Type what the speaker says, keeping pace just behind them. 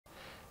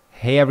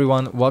Hey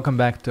everyone, welcome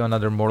back to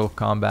another Mortal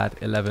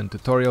Kombat 11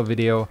 tutorial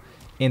video.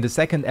 In the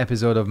second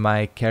episode of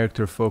my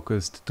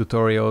character-focused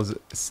tutorials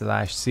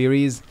slash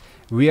series,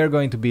 we are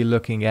going to be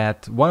looking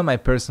at one of my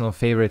personal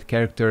favorite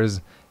characters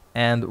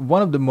and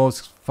one of the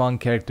most fun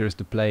characters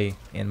to play,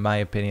 in my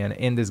opinion,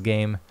 in this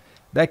game.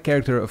 That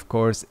character, of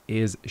course,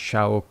 is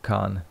Shao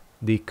Kahn.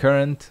 The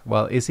current,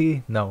 well, is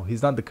he? No,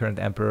 he's not the current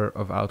Emperor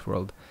of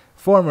Outworld.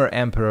 Former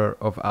Emperor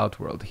of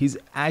Outworld. He's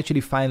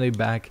actually finally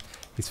back.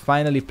 He's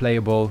finally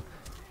playable.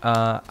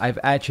 I've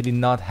actually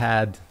not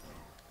had,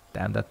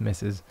 damn that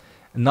misses,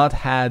 not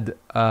had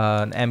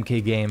an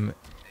MK game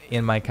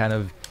in my kind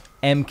of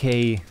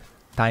MK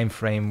time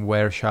frame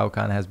where Shao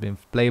Kahn has been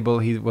playable.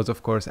 He was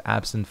of course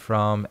absent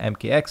from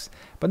MKX,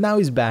 but now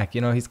he's back.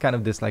 You know, he's kind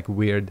of this like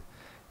weird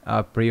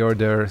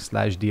pre-order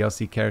slash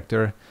DLC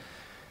character.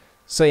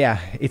 So yeah,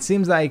 it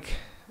seems like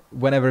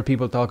whenever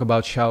people talk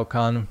about Shao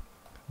Kahn,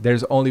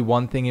 there's only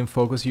one thing in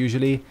focus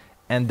usually,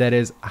 and that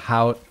is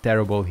how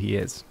terrible he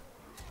is.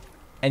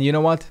 And you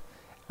know what?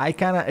 I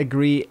kind of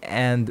agree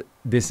and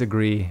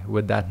disagree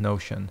with that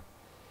notion.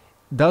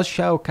 Does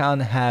Shao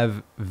Kahn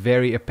have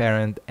very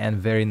apparent and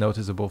very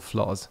noticeable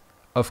flaws?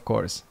 Of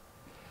course.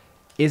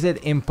 Is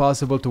it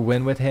impossible to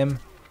win with him?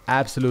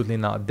 Absolutely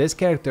not. This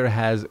character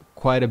has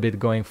quite a bit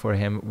going for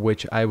him,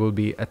 which I will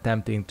be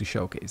attempting to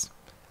showcase.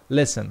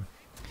 Listen,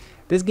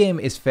 this game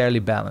is fairly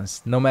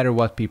balanced, no matter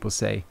what people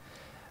say.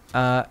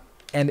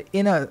 And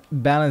in a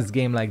balanced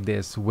game like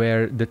this,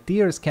 where the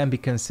tiers can be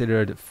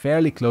considered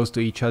fairly close to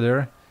each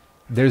other,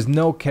 there's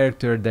no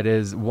character that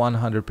is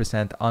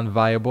 100%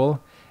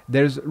 unviable.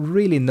 There's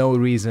really no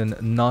reason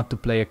not to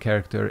play a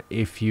character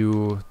if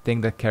you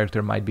think that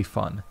character might be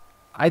fun.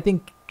 I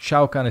think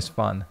Shao Kahn is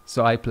fun,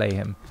 so I play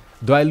him.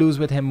 Do I lose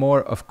with him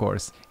more? Of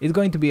course. It's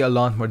going to be a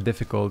lot more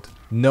difficult,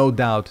 no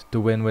doubt, to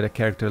win with a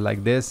character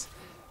like this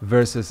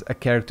versus a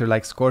character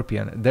like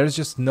Scorpion. There's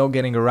just no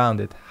getting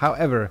around it.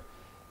 However,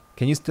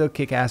 can you still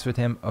kick ass with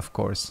him? Of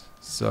course.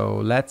 So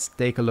let's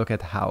take a look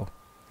at how.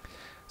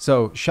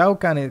 So Shao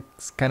Kahn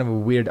is kind of a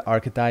weird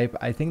archetype.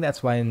 I think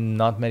that's why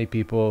not many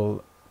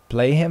people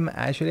play him.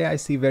 Actually, I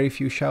see very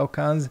few Shao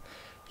Kahns.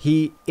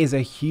 He is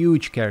a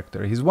huge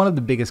character. He's one of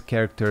the biggest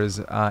characters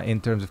in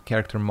terms of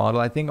character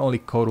model. I think only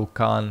Kotal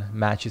Kahn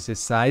matches his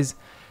size.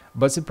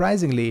 But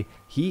surprisingly,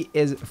 he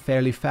is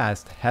fairly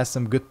fast, has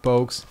some good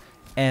pokes,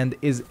 and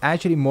is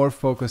actually more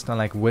focused on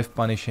like whiff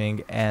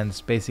punishing and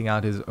spacing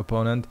out his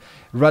opponent,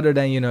 rather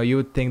than, you know, you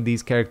would think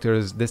these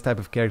characters, this type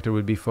of character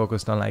would be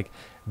focused on like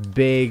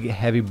big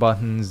heavy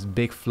buttons,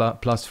 big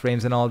plus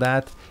frames and all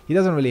that. He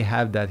doesn't really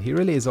have that. He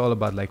really is all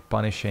about like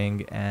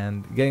punishing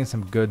and getting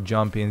some good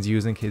jump ins,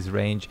 using his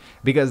range,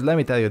 because let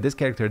me tell you, this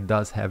character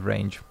does have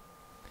range.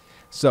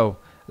 So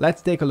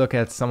let's take a look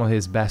at some of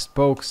his best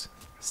pokes,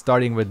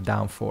 starting with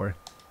down 4.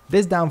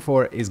 This down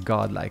 4 is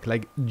godlike,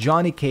 like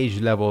Johnny Cage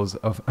levels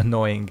of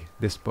annoying,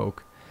 this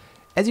poke.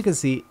 As you can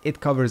see, it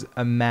covers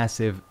a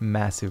massive,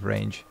 massive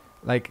range.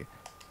 Like,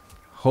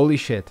 holy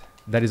shit,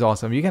 that is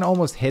awesome. You can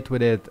almost hit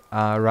with it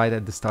right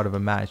at the start of a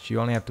match. You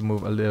only have to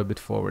move a little bit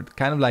forward,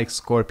 kind of like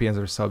Scorpions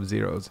or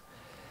Sub-Zeros.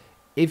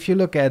 If you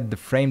look at the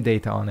frame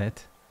data on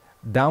it,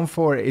 down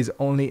 4 is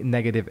only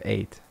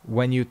 -8.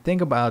 When you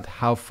think about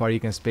how far you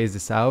can space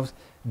this out,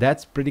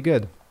 that's pretty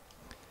good.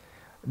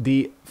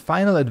 The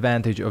final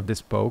advantage of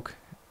this poke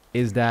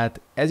is that,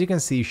 as you can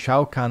see,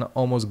 Shao Kahn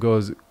almost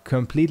goes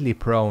completely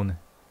prone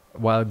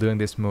while doing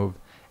this move,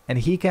 and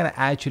he can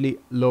actually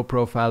low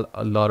profile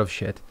a lot of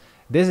shit.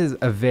 This is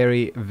a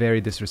very, very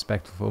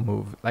disrespectful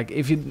move. Like,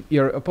 if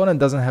your opponent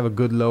doesn't have a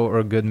good low or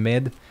a good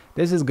mid,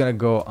 this is gonna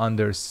go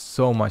under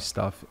so much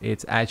stuff.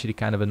 It's actually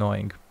kind of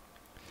annoying.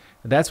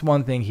 That's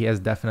one thing he has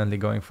definitely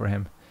going for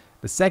him.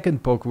 The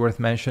second poke worth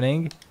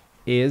mentioning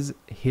is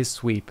his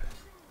sweep,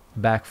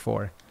 back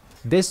 4.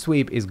 This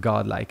sweep is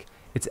godlike.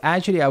 It's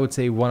actually, I would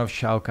say, one of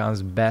Shao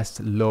Kahn's best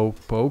low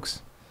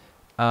pokes.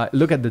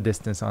 Look at the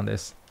distance on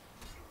this.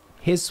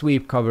 His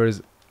sweep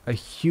covers a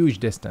huge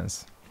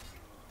distance.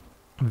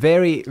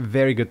 Very,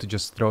 very good to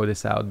just throw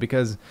this out,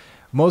 because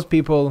most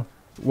people,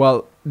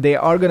 well, they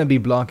are going to be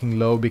blocking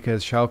low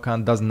because Shao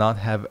Kahn does not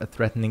have a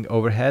threatening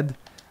overhead.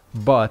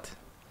 But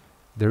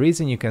the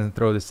reason you can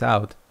throw this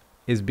out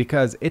is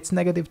because it's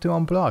 -2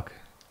 on block.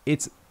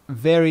 It's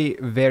very,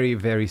 very,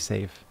 very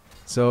safe.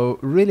 So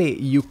really,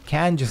 you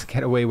can just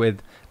get away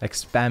with like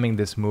spamming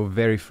this move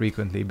very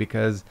frequently,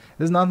 because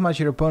there's not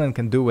much your opponent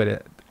can do with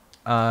it.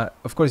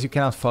 Of course, you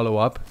cannot follow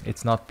up.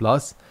 It's not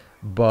plus.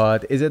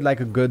 But is it like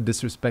a good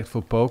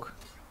disrespectful poke?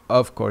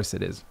 Of course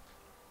it is.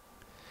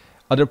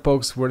 Other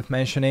pokes worth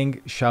mentioning,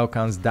 Shao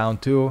Kahn's down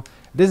 2.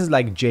 This is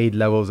like Jade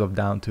levels of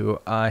down 2.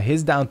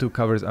 His down 2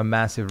 covers a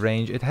massive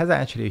range. It has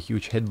actually a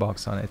huge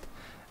hitbox on it.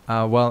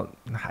 Well,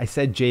 I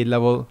said Jade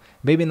level,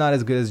 maybe not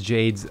as good as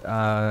Jade's,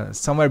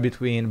 somewhere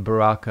between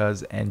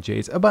Baraka's and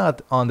Jade's,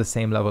 about on the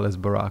same level as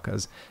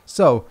Baraka's.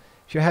 So,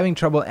 if you're having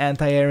trouble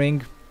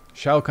anti-airing,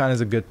 Shao Kahn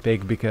is a good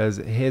pick because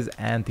his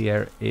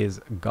anti-air is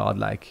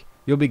godlike.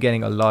 You'll be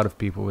getting a lot of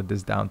people with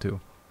this down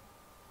 2.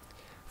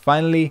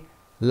 Finally,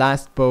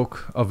 last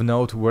poke of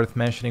note worth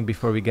mentioning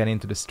before we get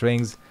into the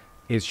strings,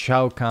 is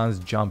Shao Kahn's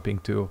jumping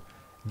 2.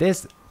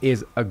 This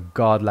is a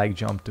godlike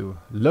jump 2.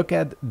 Look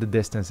at the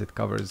distance it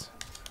covers.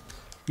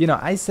 You know,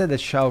 I said that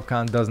Shao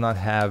Kahn does not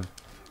have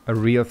a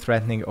real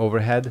threatening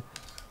overhead,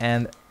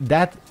 and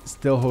that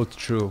still holds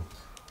true.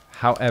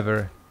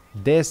 However,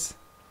 this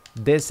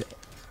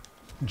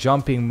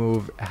jumping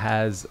move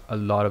has a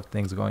lot of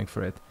things going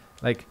for it.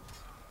 Like,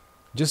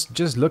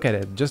 just look at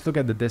it. Just look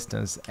at the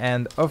distance,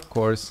 and of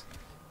course,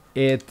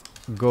 it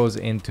goes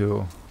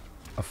into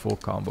a full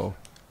combo,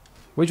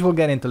 which we'll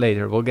get into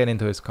later. We'll get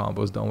into his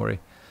combos, don't worry.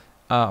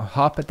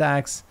 Hop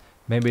attacks,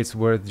 maybe it's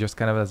worth just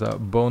kind of as a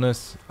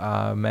bonus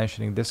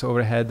mentioning this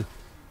overhead.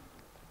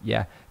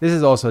 Yeah, this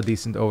is also a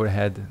decent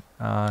overhead.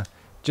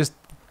 Just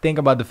think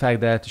about the fact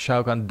that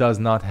Shao Kahn does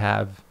not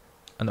have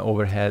an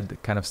overhead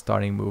kind of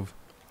starting move.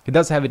 He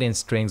does have it in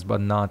strings,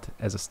 but not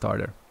as a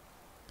starter.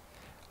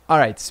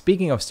 Alright,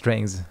 speaking of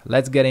strings,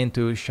 let's get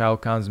into Shao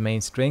Kahn's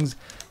main strings,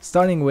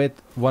 starting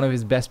with one of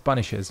his best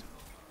punishes.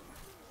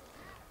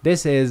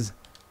 This is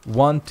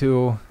 1,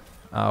 2,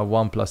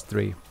 1 plus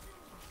 3.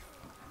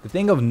 The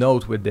thing of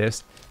note with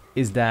this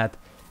is that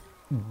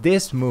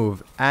this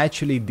move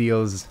actually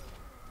deals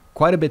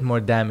quite a bit more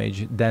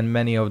damage than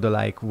many of the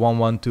like 1,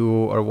 1, 2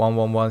 or 1,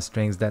 1, 1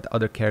 strings that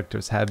other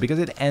characters have. Because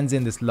it ends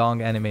in this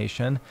long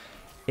animation,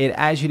 it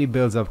actually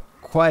builds up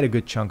quite a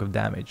good chunk of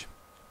damage.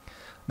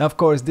 Now, of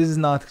course, this is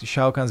not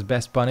Shao Kahn's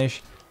best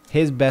punish.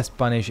 His best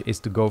punish is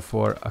to go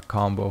for a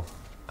combo.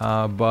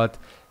 But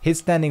his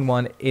standing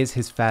 1 is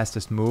his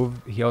fastest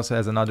move. He also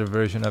has another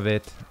version of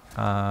it,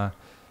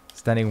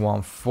 standing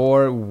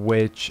 1-4,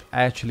 which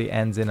actually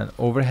ends in an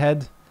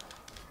overhead.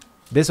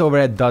 This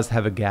overhead does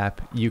have a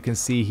gap. You can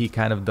see he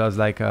kind of does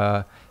like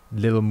a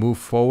little move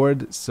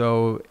forward.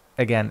 So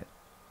again,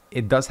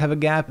 it does have a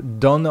gap.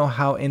 Don't know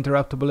how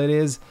interruptible it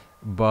is,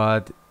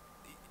 but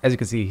as you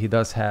can see, he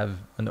does have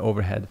an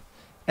overhead,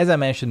 as I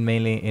mentioned,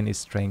 mainly in his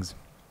strings.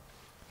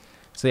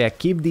 So yeah,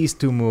 keep these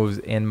two moves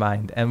in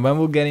mind, and when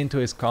we'll get into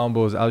his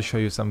combos, I'll show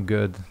you some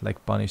good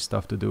like punish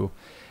stuff to do.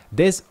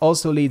 This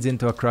also leads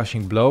into a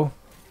crushing blow.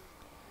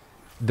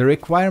 The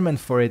requirement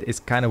for it is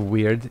kind of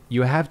weird.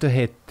 You have to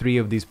hit 3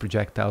 of these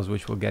projectiles,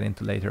 which we'll get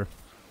into later.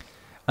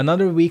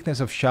 Another weakness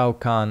of Shao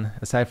Kahn,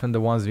 aside from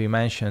the ones we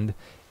mentioned,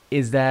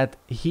 is that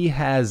he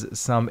has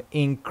some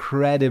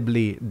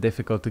incredibly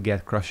difficult to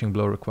get crushing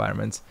blow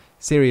requirements.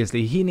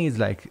 Seriously, he needs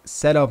like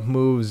setup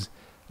moves,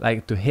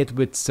 like to hit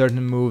with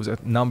certain moves a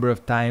number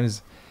of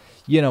times.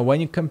 You know, when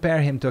you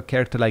compare him to a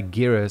character like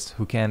Geras,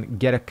 who can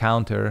get a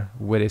counter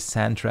with his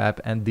sand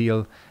trap and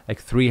deal like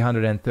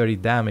 330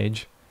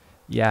 damage,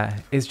 yeah,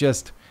 it's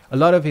just a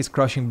lot of his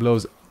crushing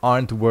blows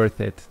aren't worth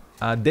it.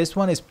 This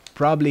one is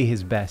probably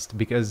his best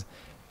because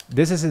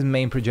this is his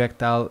main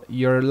projectile.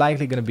 You're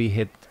likely going to be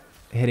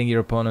hitting your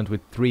opponent with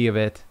 3 of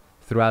it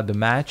throughout the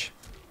match,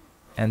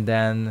 and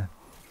then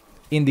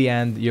in the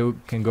end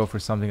you can go for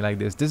something like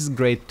this. This is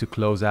great to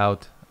close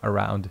out a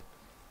round.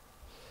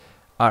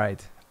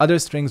 Alright, other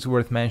strings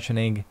worth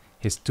mentioning,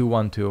 his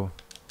 2-1-2.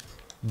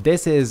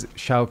 This is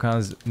Shao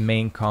Kahn's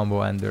main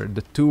combo ender,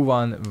 the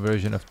 2-1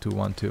 version of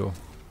 2-1-2.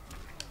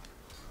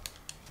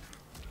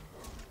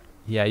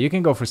 Yeah, you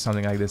can go for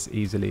something like this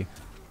easily.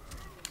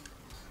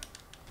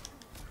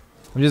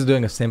 I'm just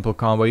doing a simple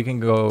combo. You can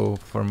go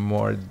for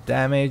more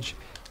damage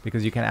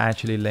because you can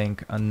actually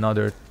link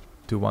another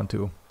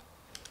 2-1-2.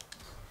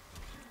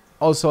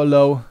 Also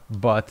low,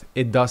 but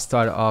it does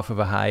start off of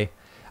a high.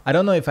 I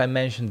don't know if I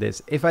mentioned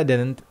this. If I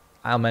didn't,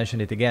 I'll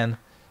mention it again,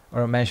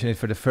 or I'll mention it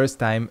for the first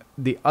time.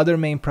 The other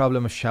main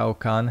problem of Shao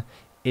Kahn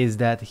is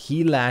that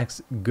he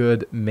lacks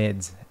good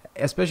mids,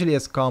 especially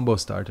as combo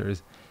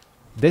starters.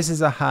 This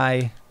is a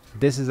high,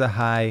 this is a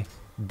high,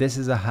 this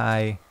is a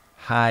high,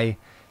 high.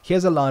 He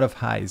has a lot of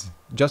highs,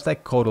 just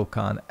like Kotal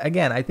Kahn.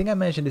 Again, I think I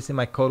mentioned this in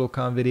my Kotal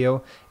Kahn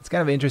video. It's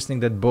kind of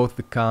interesting that both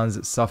the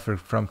Khans suffer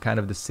from kind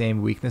of the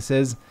same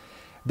weaknesses.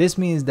 This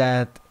means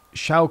that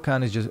Shao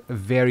Kahn is just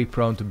very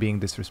prone to being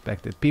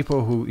disrespected.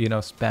 People who, you know,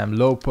 spam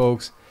low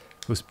pokes,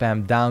 who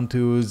spam down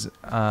twos,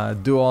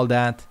 do all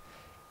that,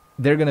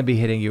 they're going to be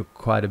hitting you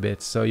quite a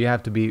bit. So you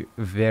have to be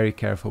very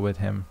careful with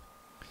him.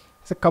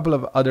 There's a couple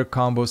of other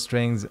combo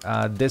strings.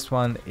 This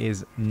one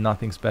is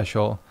nothing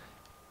special.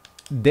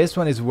 This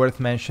one is worth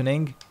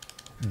mentioning.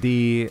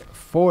 The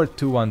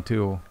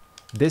 4-2-1-2.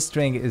 This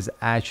string is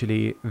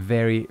actually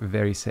very,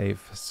 very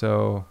safe.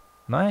 So,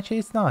 no, actually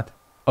it's not.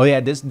 Oh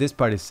yeah, this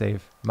part is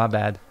safe. My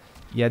bad.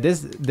 Yeah,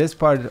 this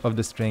part of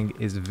the string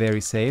is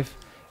very safe.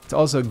 It's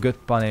also a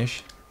good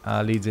punish.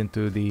 Leads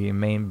into the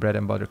main bread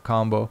and butter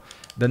combo.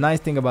 The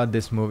nice thing about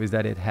this move is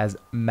that it has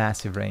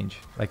massive range.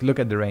 Like, look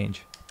at the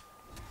range.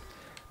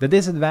 The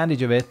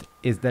disadvantage of it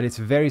is that it's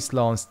very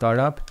slow on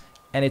startup,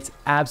 and it's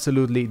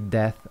absolutely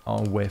death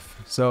on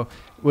whiff. So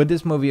with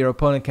this move, your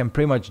opponent can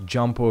pretty much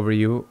jump over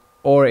you,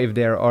 or if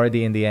they're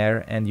already in the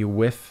air and you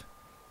whiff,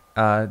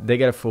 they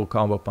get a full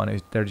combo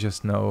punish. There's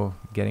just no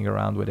getting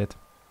around with it.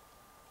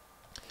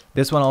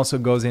 This one also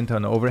goes into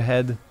an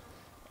overhead.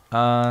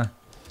 I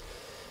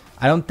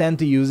don't tend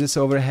to use this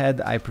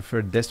overhead. I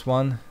prefer this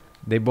one.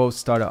 They both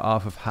start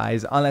off of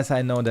highs, unless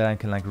I know that I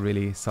can like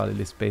really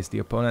solidly space the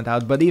opponent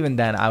out. But even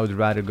then, I would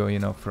rather go, you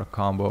know, for a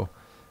combo,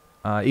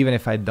 even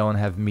if I don't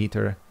have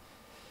meter.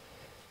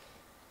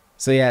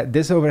 So yeah,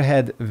 this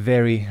overhead,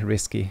 very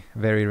risky,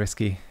 very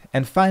risky.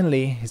 And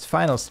finally, his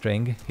final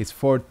string, his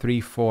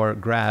 4-3-4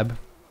 grab.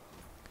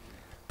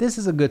 This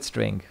is a good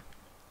string,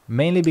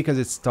 mainly because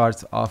it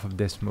starts off of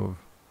this move.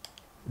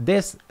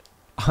 This,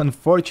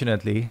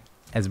 unfortunately,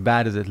 as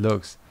bad as it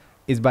looks,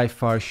 is by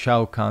far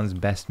Shao Kahn's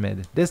best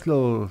mid. This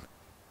little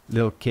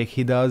kick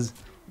he does,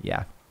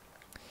 yeah.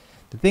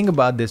 The thing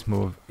about this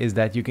move is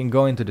that you can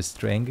go into the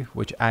string,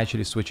 which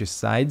actually switches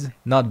sides,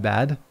 not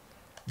bad.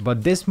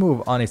 But this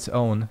move on its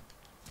own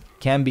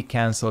can be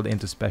cancelled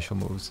into special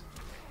moves.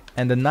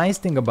 And the nice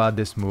thing about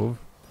this move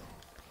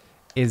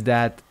is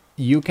that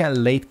you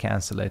can late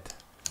cancel it.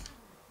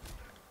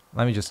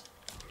 Let me just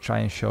try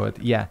and show it.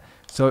 Yeah,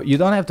 so you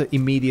don't have to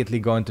immediately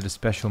go into the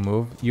special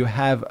move. You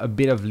have a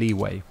bit of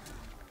leeway.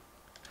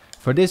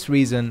 For this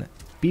reason,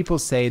 people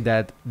say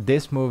that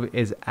this move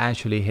is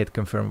actually hit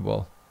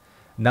confirmable.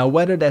 Now,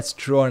 whether that's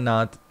true or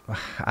not,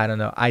 I don't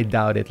know. I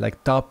doubt it.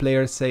 Like, top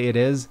players say it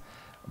is,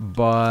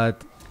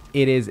 but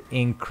it is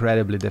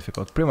incredibly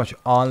difficult. Pretty much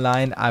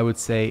online, I would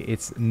say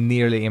it's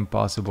nearly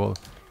impossible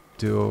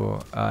to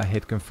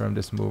hit confirm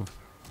this move.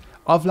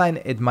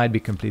 Offline, it might be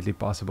completely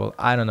possible.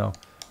 I don't know.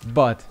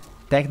 But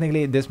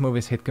technically, this move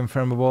is hit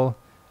confirmable.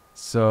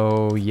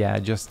 So yeah,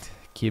 just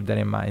keep that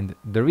in mind.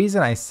 The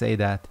reason I say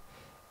that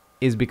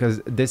is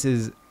because this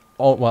is,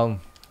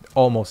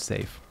 almost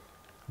safe.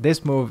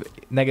 This move,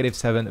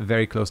 -7,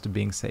 very close to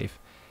being safe.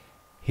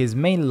 His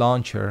main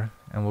launcher,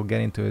 and we'll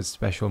get into his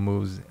special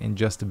moves in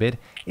just a bit,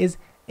 is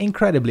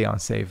incredibly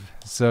unsafe.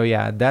 So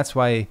yeah, that's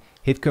why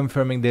hit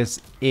confirming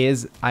this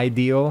is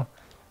ideal,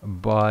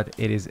 but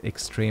it is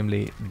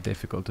extremely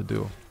difficult to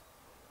do.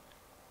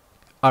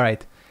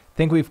 Alright, I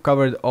think we've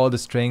covered all the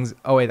strings.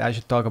 Oh wait, I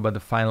should talk about the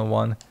final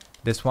one.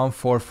 This one,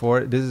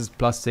 4-4, this is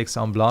 +6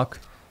 on block.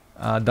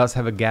 Does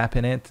have a gap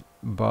in it,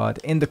 but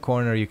in the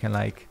corner you can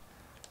like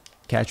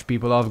catch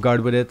people off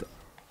guard with it.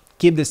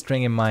 Keep this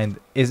string in mind.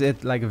 Is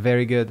it like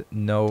very good?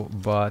 No,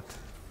 but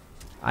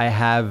I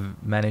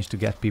have managed to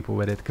get people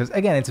with it because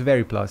again, it's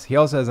very plus. He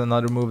also has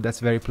another move that's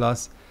very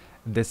plus.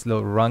 This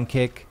little run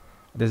kick.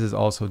 This is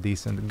also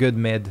decent. Good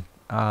mid.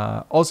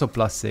 Also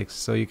 +6,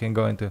 so you can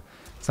go into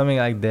something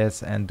like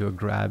this and do a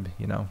grab,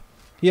 you know.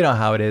 You know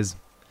how it is.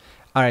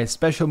 Alright,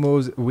 special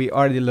moves. We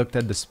already looked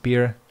at the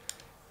spear.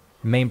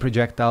 Main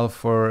projectile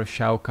for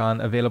Shao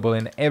Kahn, available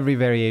in every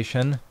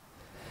variation.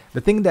 The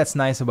thing that's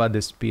nice about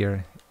this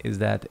spear is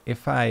that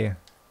if I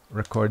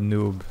record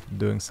noob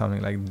doing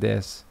something like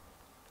this,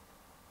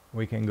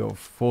 we can go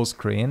full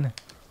screen.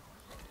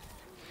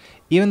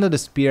 Even though the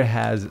spear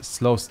has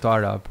slow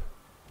startup,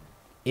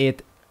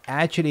 it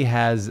actually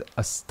has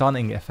a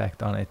stunning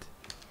effect on it.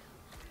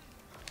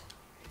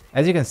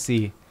 As you can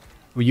see,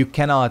 you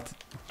cannot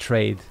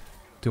trade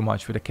too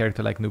much with a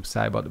character like Noob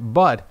Saibot,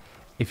 but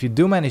if you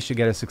do manage to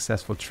get a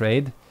successful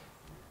trade,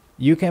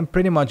 you can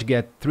pretty much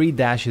get 3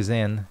 dashes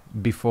in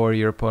before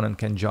your opponent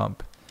can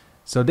jump.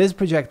 So this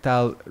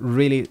projectile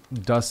really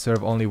does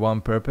serve only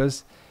one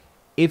purpose.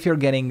 If you're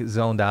getting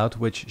zoned out,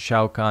 which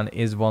Shao Kahn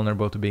is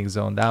vulnerable to being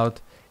zoned out,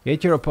 you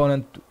hit your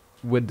opponent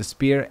with the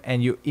spear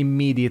and you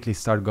immediately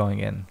start going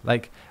in.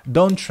 Like,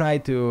 don't try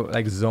to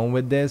like zone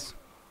with this.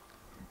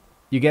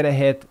 You get a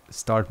hit,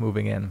 start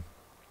moving in.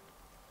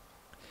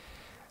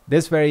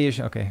 This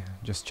variation, okay,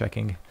 just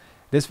checking.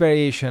 This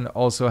variation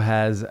also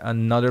has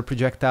another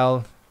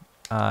projectile.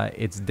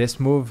 It's this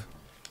move.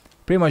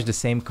 Pretty much the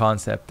same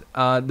concept.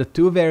 The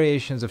two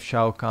variations of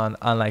Shao Kahn,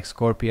 unlike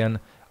Scorpion,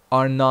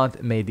 are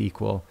not made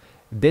equal.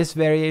 This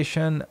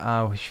variation,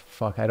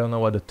 fuck, I don't know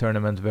what the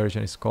tournament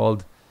version is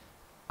called.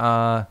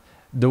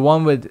 The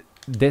one with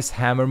this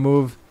hammer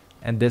move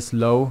and this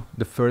low,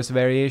 the first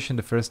variation,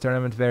 the first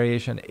tournament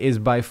variation, is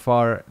by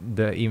far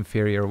the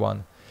inferior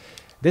one.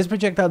 This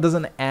projectile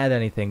doesn't add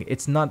anything.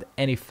 It's not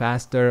any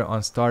faster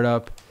on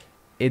startup.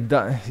 It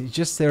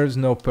just serves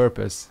no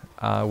purpose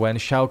when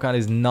Shao Kahn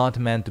is not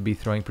meant to be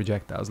throwing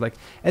projectiles. Like,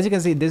 as you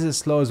can see, this is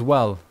slow as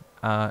well.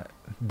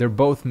 They're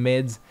both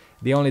mids.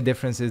 The only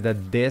difference is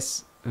that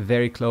this,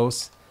 very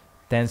close,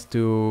 tends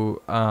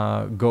to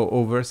go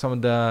over some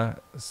of the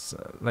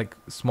like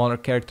smaller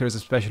characters,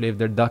 especially if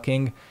they're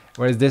ducking,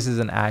 whereas this is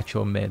an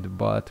actual mid.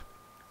 But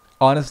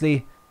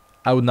honestly,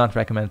 I would not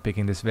recommend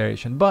picking this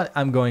variation, but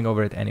I'm going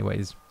over it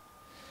anyways.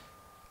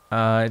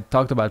 I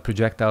talked about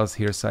projectiles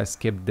here, so I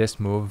skipped this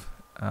move.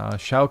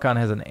 Shao Kahn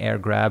has an air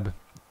grab,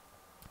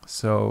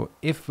 so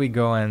if we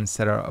go and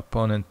set our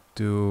opponent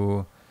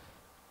to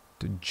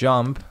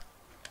jump,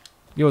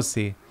 you'll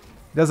see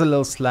there's a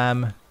little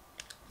slam,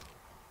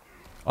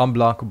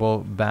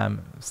 unblockable,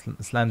 bam,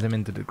 slams him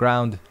into the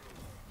ground.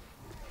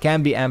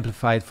 Can be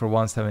amplified for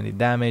 170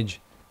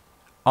 damage.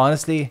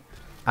 Honestly,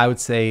 I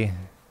would say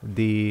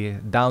the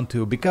down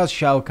 2, because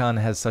Shao Kahn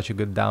has such a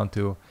good down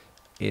 2,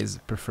 is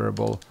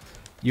preferable.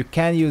 You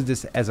can use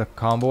this as a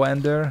combo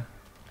ender.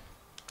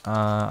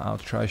 I'll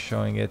try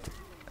showing it.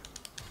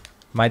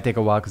 Might take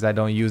a while because I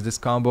don't use this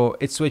combo.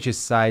 It switches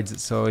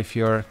sides, so if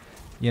you're,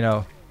 you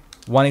know,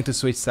 wanting to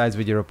switch sides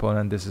with your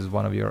opponent, this is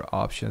one of your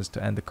options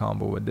to end the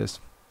combo with this.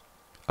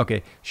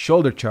 Okay,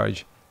 shoulder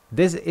charge.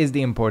 This is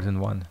the important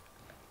one.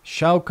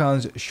 Shao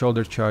Kahn's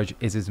shoulder charge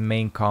is his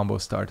main combo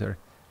starter.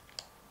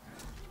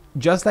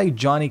 Just like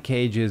Johnny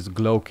Cage's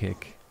glow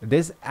kick,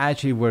 this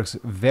actually works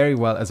very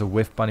well as a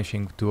whiff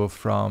punishing tool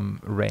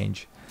from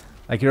range.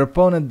 Like your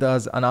opponent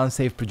does an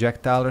unsafe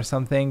projectile or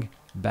something,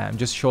 bam,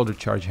 just shoulder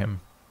charge him.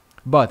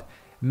 But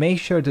make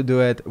sure to do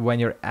it when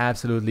you're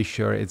absolutely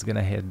sure it's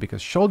gonna hit,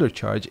 because shoulder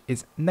charge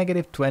is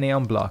 -20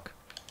 on block.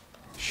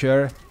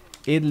 Sure,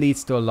 it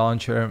leads to a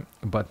launcher,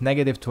 but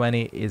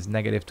 -20 is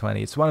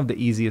 -20. It's one of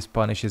the easiest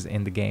punishes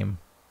in the game.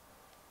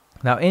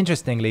 Now,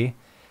 interestingly,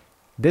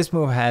 this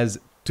move has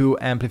two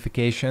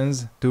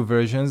amplifications, two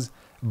versions.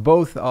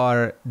 Both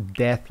are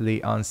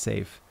deathly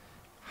unsafe.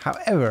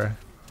 However,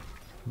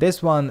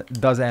 this one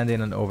does end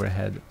in an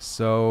overhead.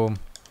 So,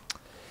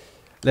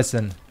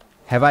 listen,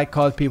 have I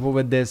caught people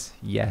with this?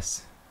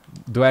 Yes.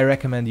 Do I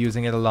recommend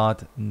using it a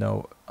lot?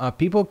 No.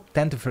 People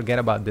tend to forget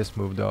about this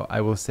move though,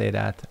 I will say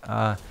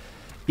that.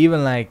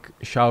 Even like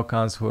Shao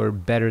Kahns who are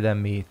better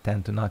than me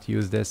tend to not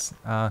use this.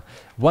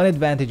 One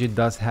advantage it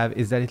does have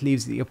is that it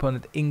leaves the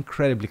opponent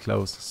incredibly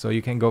close. So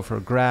you can go for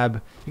a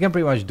grab, you can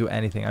pretty much do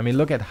anything. I mean,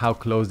 look at how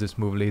close this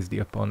move leaves the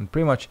opponent,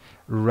 pretty much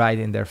right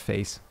in their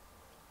face.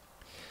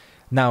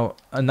 Now,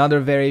 another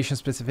variation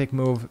specific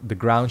move, the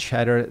ground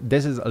shatter.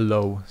 This is a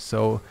low,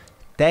 so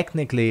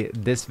technically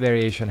this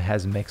variation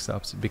has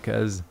mix-ups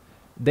because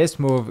this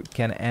move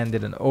can end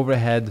in an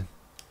overhead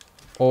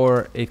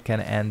or it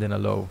can end in a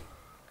low.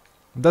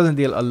 It doesn't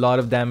deal a lot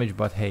of damage,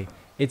 but hey,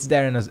 it's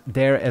there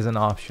as an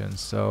option,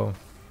 so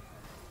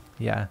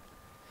yeah.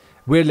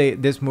 Weirdly,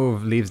 this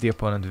move leaves the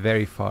opponent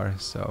very far,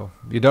 so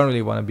you don't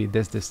really want to be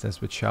this distance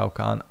with Shao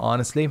Kahn,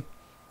 honestly.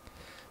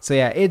 So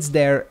yeah, it's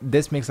there.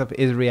 This mix-up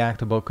is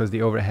reactable because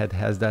the overhead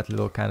has that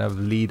little kind of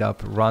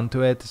lead-up run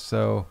to it,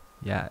 so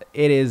yeah,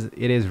 it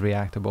is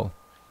reactable.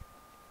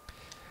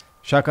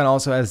 Shao Kahn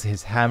also has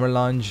his hammer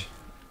lunge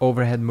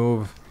overhead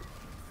move.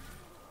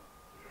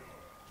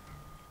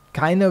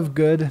 Kind of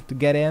good to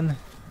get in.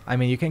 I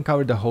mean, you can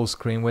cover the whole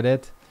screen with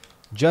it.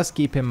 Just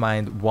keep in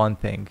mind one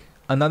thing.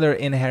 Another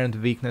inherent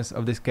weakness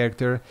of this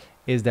character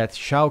is that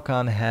Shao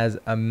Kahn has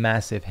a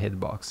massive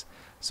hitbox.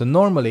 So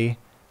normally,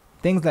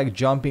 things like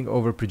jumping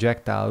over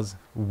projectiles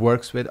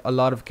works with a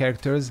lot of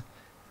characters.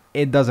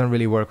 It doesn't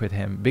really work with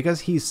him.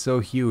 Because he's so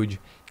huge,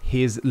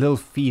 his little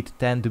feet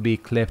tend to be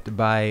clipped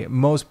by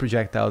most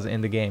projectiles in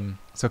the game.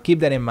 So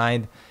keep that in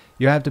mind.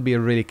 You have to be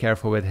really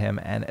careful with him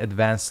and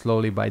advance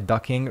slowly by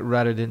ducking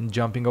rather than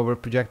jumping over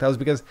projectiles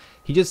because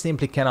he just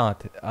simply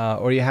cannot,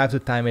 or you have to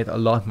time it a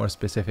lot more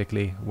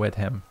specifically with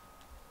him.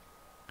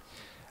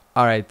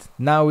 Alright,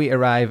 now we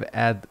arrive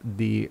at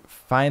the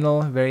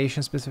final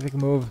variation specific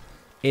move.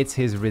 It's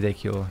his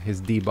ridicule,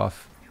 his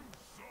debuff.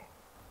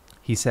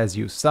 He says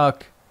you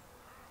suck,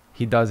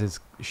 he does his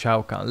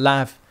Shao Kahn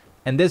laugh,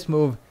 and this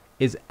move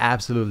is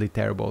absolutely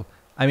terrible.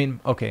 I mean,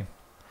 okay,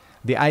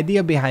 the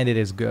idea behind it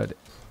is good.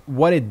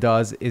 What it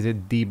does is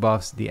it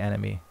debuffs the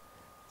enemy.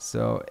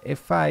 So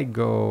if I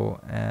go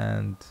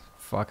and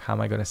fuck, how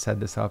am I gonna set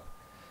this up?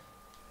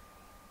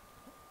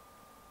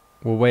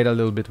 We'll wait a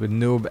little bit with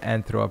noob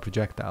and throw a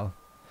projectile.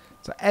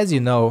 So as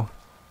you know,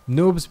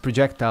 noob's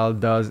projectile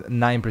does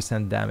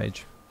 9%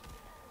 damage.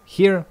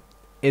 Here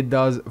it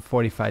does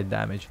 45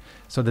 damage.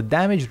 So the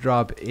damage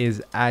drop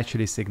is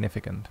actually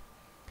significant.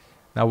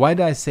 Now why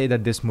do I say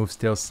that this move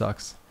still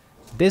sucks?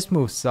 This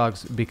move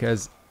sucks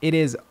because it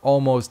is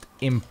almost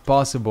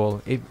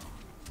impossible,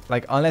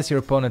 unless your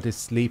opponent is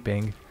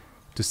sleeping,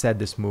 to set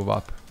this move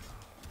up.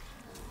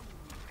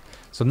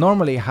 So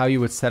normally how you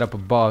would set up a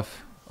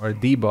buff or a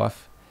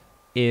debuff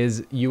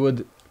is you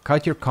would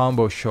cut your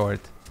combo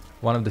short,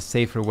 one of the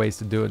safer ways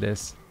to do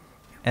this,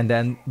 and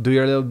then do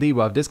your little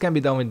debuff. This can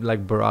be done with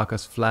like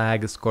Baraka's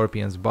flag,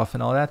 Scorpion's buff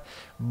and all that,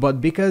 but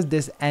because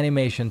this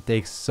animation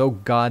takes so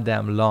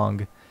goddamn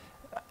long,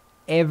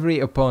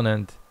 every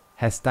opponent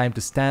has time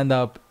to stand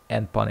up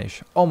and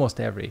punish,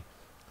 almost every.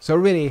 So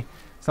really,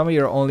 some of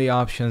your only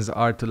options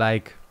are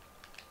to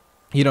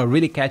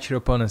really catch your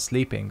opponent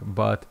sleeping.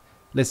 But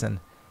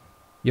listen,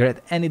 you're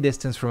at any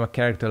distance from a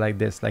character like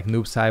this, like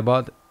Noob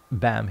Saibot,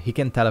 bam, he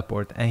can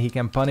teleport and he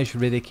can punish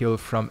ridicule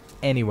from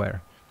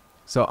anywhere.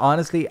 So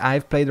honestly,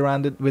 I've played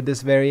around with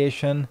this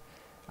variation,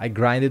 I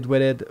grinded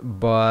with it,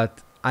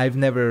 but I've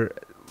never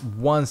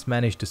once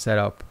managed to set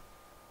up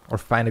or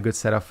find a good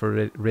setup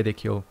for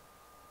ridicule.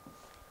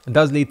 It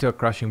does lead to a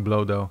crushing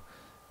blow though.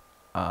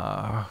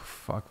 I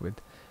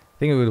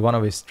think with one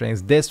of his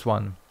strings. This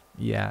one,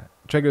 yeah,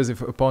 triggers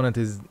if opponent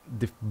is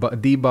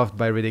debuffed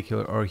by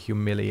ridicule or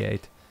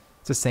humiliate.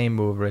 It's the same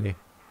move really.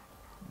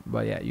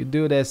 But yeah, you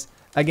do this.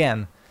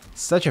 Again,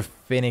 such a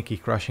finicky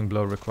crushing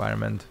blow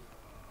requirement.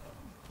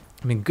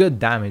 I mean, good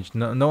damage.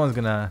 No one's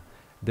gonna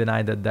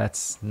deny that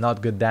that's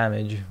not good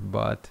damage,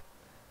 but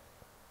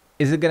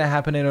is it gonna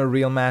happen in a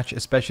real match,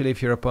 especially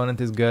if your opponent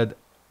is good?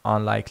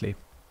 Unlikely.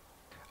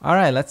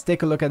 Alright, let's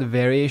take a look at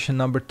variation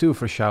number 2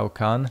 for Shao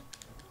Kahn.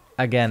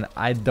 Again,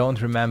 I don't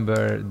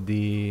remember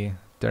the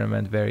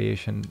tournament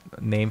variation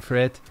name for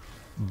it,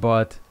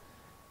 but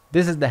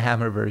this is the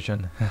hammer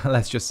version,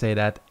 let's just say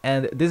that.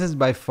 And this is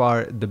by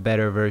far the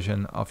better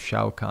version of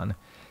Shao Kahn.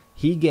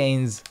 He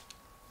gains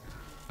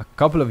a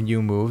couple of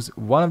new moves.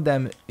 One of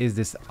them is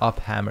this up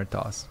hammer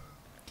toss.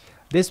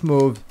 This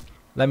move,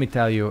 let me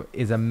tell you,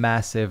 is a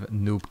massive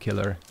noob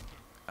killer.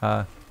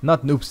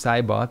 Not noob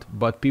Saibot,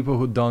 but people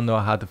who don't know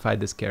how to fight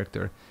this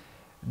character.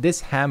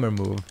 This hammer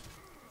move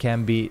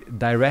can be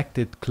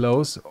directed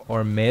close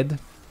or mid.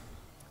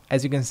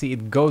 As you can see,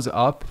 it goes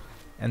up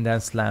and then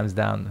slams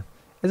down.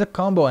 It's a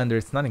combo ender,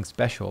 it's nothing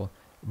special,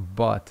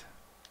 but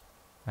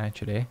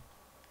actually...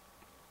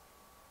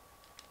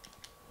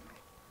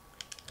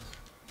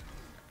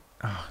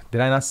 Oh, did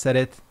I not set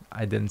it?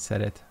 I didn't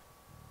set it.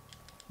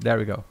 There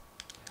we go.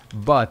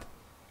 But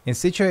in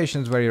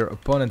situations where your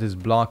opponent is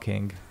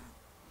blocking,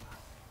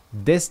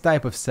 this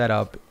type of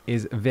setup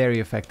is very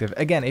effective.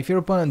 Again, if your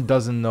opponent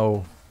doesn't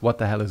know what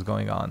the hell is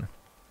going on,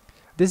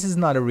 this is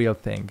not a real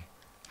thing.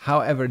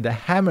 However, the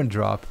hammer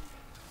drop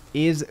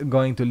is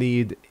going to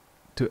lead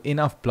to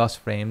enough plus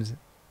frames,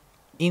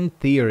 in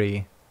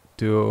theory,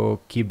 to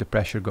keep the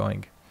pressure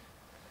going.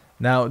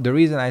 Now, the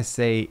reason I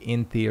say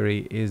in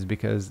theory is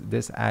because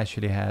this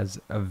actually has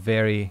a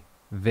very,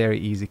 very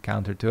easy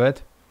counter to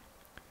it.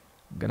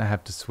 I'm gonna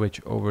have to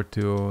switch over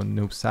to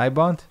Noob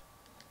Saibot.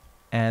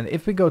 And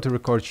if we go to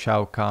record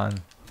Shao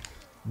Kahn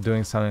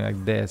doing something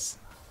like this,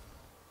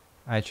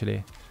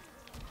 actually,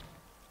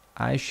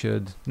 I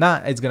should...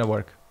 Nah, it's gonna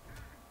work.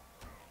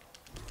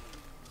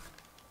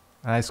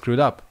 I screwed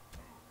up.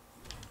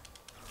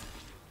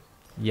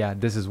 Yeah,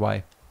 this is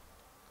why.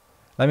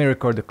 Let me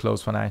record the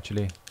close one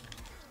actually.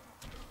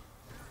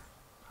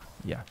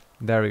 Yeah,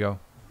 there we go.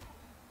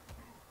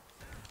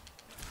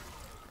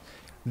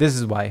 This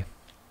is why.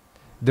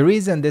 The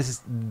reason this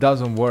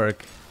doesn't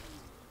work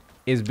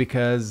is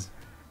because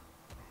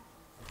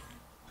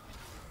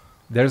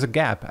there's a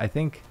gap. I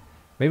think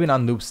maybe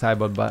not Noob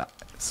Saibot, but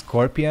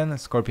Scorpion.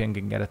 Scorpion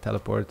can get a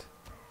teleport.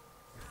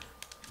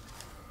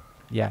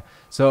 Yeah,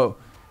 so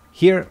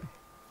here,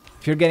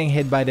 if you're getting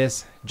hit by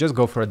this, just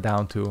go for a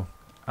down 2.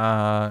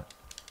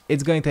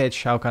 It's going to hit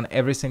Shao Kahn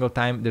every single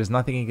time. There's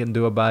nothing he can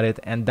do about it.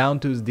 And down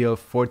 2s deal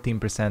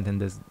 14% in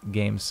this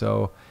game.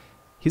 So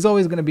he's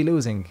always going to be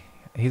losing.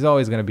 He's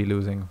always going to be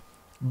losing.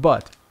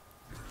 But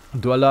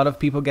do a lot of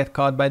people get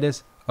caught by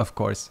this? Of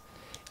course.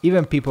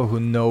 Even people who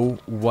know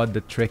what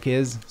the trick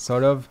is,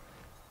 sort of,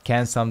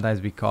 can sometimes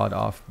be caught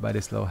off by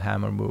this little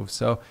hammer move.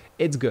 So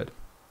it's good.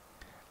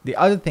 The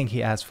other thing he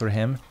has for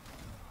him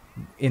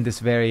in this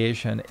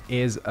variation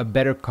is a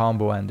better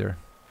combo ender.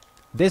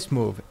 This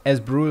move, as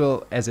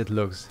brutal as it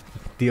looks,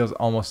 deals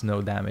almost no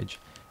damage,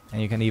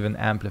 and you can even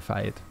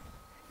amplify it.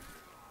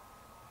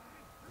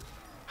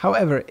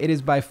 However, it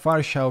is by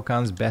far Shao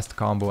Kahn's best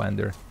combo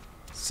ender.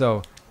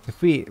 So,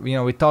 if we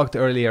talked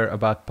earlier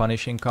about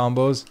punishing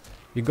combos,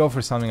 you go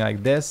for something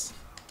like this.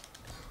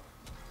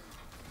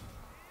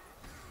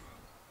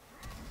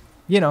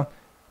 27%,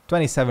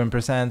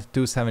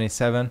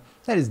 277,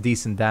 that is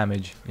decent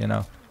damage,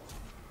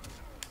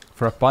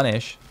 for a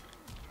punish.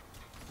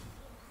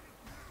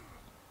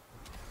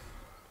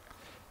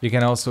 You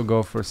can also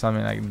go for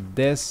something like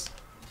this,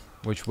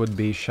 which would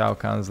be Shao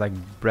Kahn's like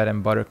bread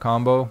and butter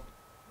combo.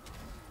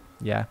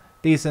 Yeah,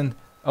 decent,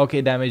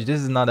 okay damage.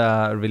 This is not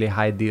a really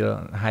high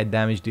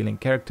damage dealing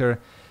character.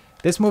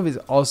 This move is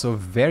also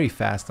very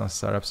fast on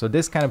startup, so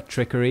this kind of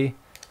trickery,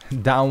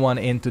 down 1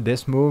 into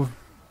this move,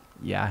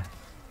 yeah,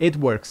 it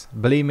works.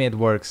 Believe me, it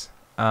works.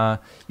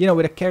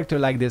 With a character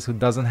like this who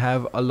doesn't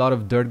have a lot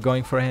of dirt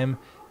going for him,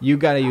 you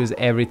gotta use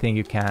everything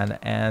you can,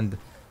 and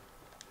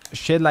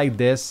shit like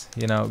this,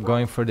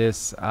 going for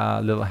this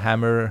little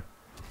hammer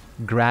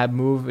grab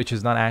move, which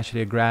is not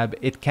actually a grab,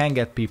 it can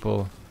get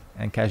people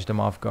and catch them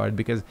off guard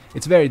because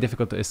it's very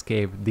difficult to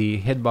escape. The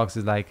hitbox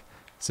is like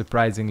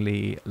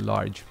surprisingly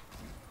large.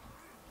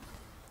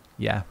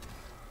 Yeah.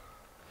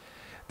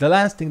 The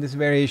last thing this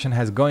variation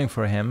has going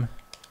for him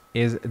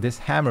is this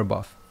hammer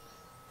buff.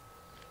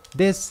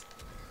 This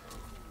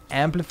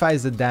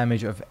amplifies the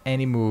damage of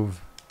any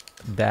move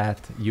that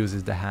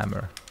uses the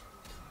hammer.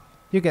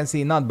 You can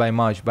see not by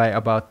much, by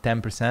about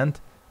 10%,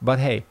 but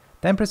hey,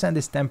 10%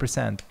 is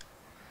 10%.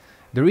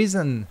 The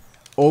reason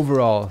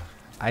overall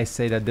I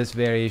say that this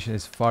variation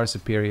is far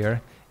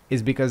superior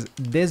is because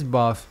this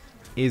buff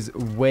is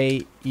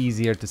way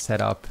easier to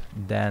set up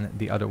than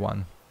the other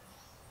one.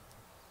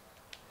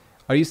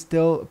 Are you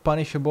still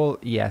punishable?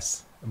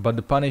 Yes, but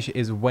the punish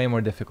is way more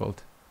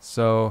difficult.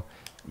 So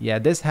yeah,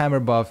 this hammer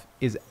buff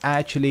is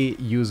actually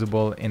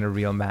usable in a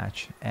real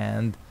match,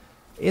 and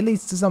it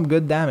leads to some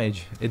good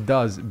damage. It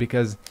does,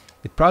 because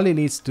it probably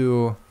leads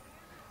to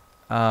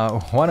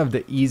one of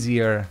the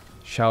easier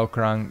Shao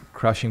Kahn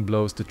crushing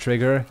blows to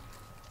trigger,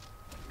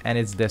 and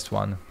it's this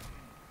one.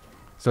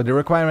 So the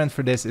requirement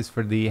for this is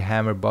for the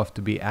hammer buff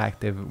to be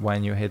active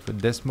when you hit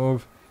with this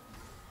move,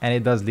 and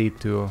it does lead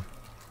to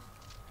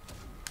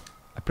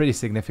a pretty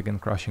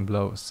significant crushing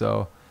blow.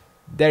 So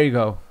there you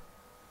go.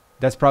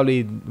 That's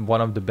probably one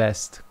of the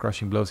best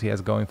crushing blows he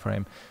has going for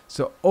him.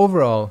 So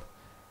overall,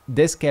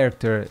 this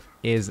character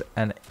is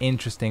an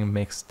interesting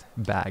mixed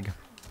bag.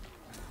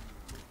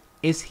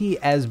 Is he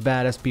as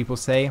bad as people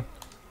say?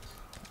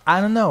 I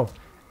don't know.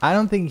 I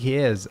don't think he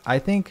is. I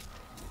think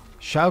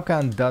Shao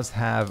Kahn does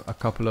have a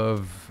couple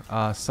of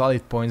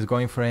solid points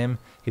going for him.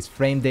 His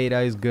frame data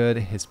is good.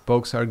 His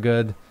pokes are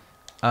good.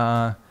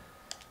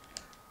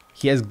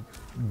 He has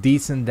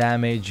decent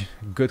damage,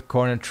 good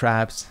corner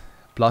traps,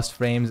 plus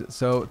frames.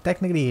 So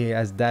technically he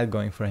has that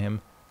going for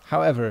him.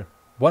 However,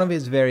 one of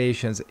his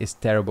variations is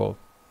terrible.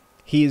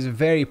 He is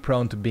very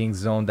prone to being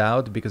zoned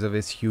out because of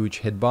his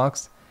huge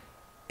hitbox.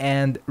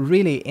 And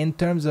really, in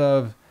terms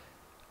of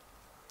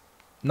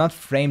not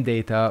frame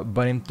data,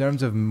 but in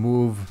terms of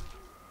move,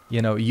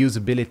 you know,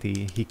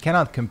 usability, he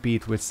cannot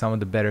compete with some of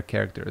the better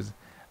characters.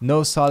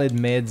 No solid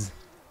mids,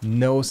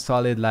 no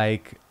solid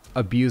like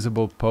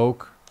abusable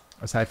poke.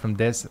 Aside from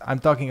this, I'm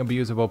talking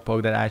abusable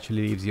poke that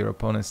actually leaves your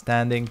opponent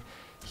standing.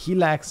 He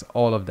lacks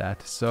all of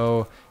that,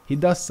 so he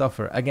does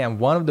suffer. Again,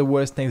 one of the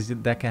worst things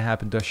that can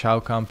happen to a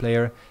Shao Kahn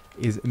player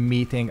is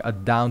meeting a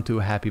down to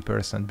happy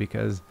person,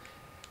 because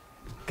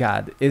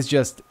God, it's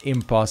just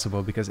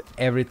impossible because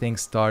everything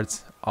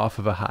starts off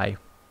of a high.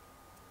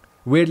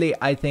 Weirdly,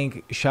 I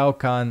think Shao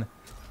Kahn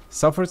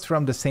suffers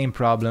from the same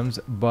problems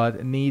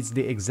but needs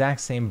the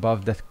exact same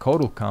buff that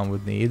Kotal Kahn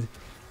would need,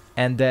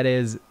 and that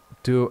is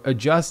to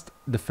adjust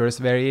the first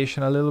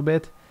variation a little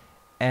bit,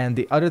 and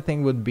the other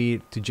thing would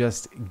be to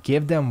just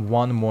give them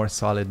one more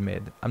solid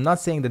mid. I'm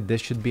not saying that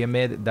this should be a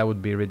mid, that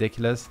would be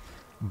ridiculous,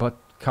 but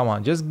come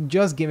on,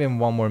 just give him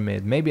one more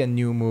mid, maybe a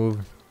new move,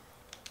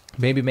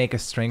 maybe make a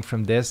string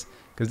from this,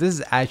 because this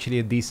is actually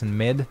a decent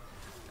mid.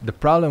 The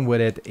problem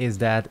with it is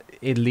that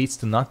it leads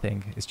to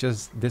nothing. It's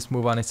just this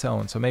move on its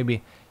own. So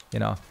maybe, you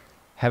know,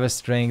 have a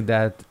string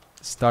that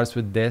starts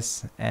with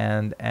this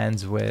and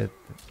ends with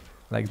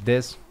like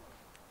this.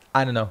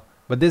 I don't know,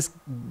 but this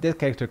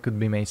character could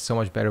be made so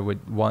much better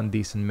with one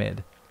decent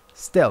mid.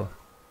 Still,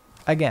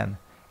 again,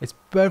 it's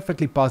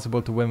perfectly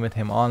possible to win with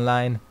him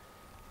online.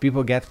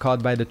 People get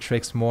caught by the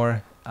tricks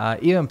more.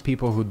 Even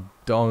people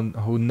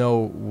who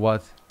know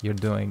what you're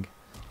doing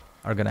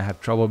are gonna have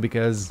trouble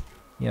because,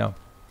 you know,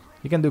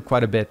 you can do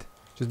quite a bit.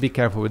 Just be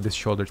careful with this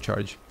shoulder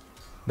charge.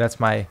 That's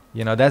my,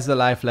 that's the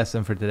life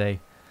lesson for today.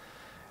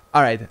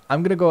 Alright,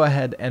 I'm gonna go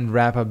ahead and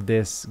wrap up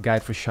this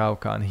guide for Shao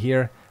Kahn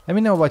here. Let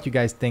me know what you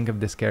guys think of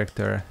this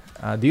character.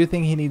 Do you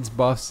think he needs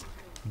buffs?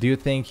 Do you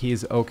think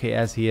he's okay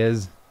as he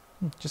is?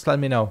 Just let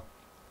me know.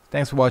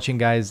 Thanks for watching,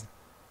 guys.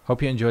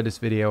 Hope you enjoyed this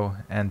video,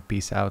 and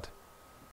peace out.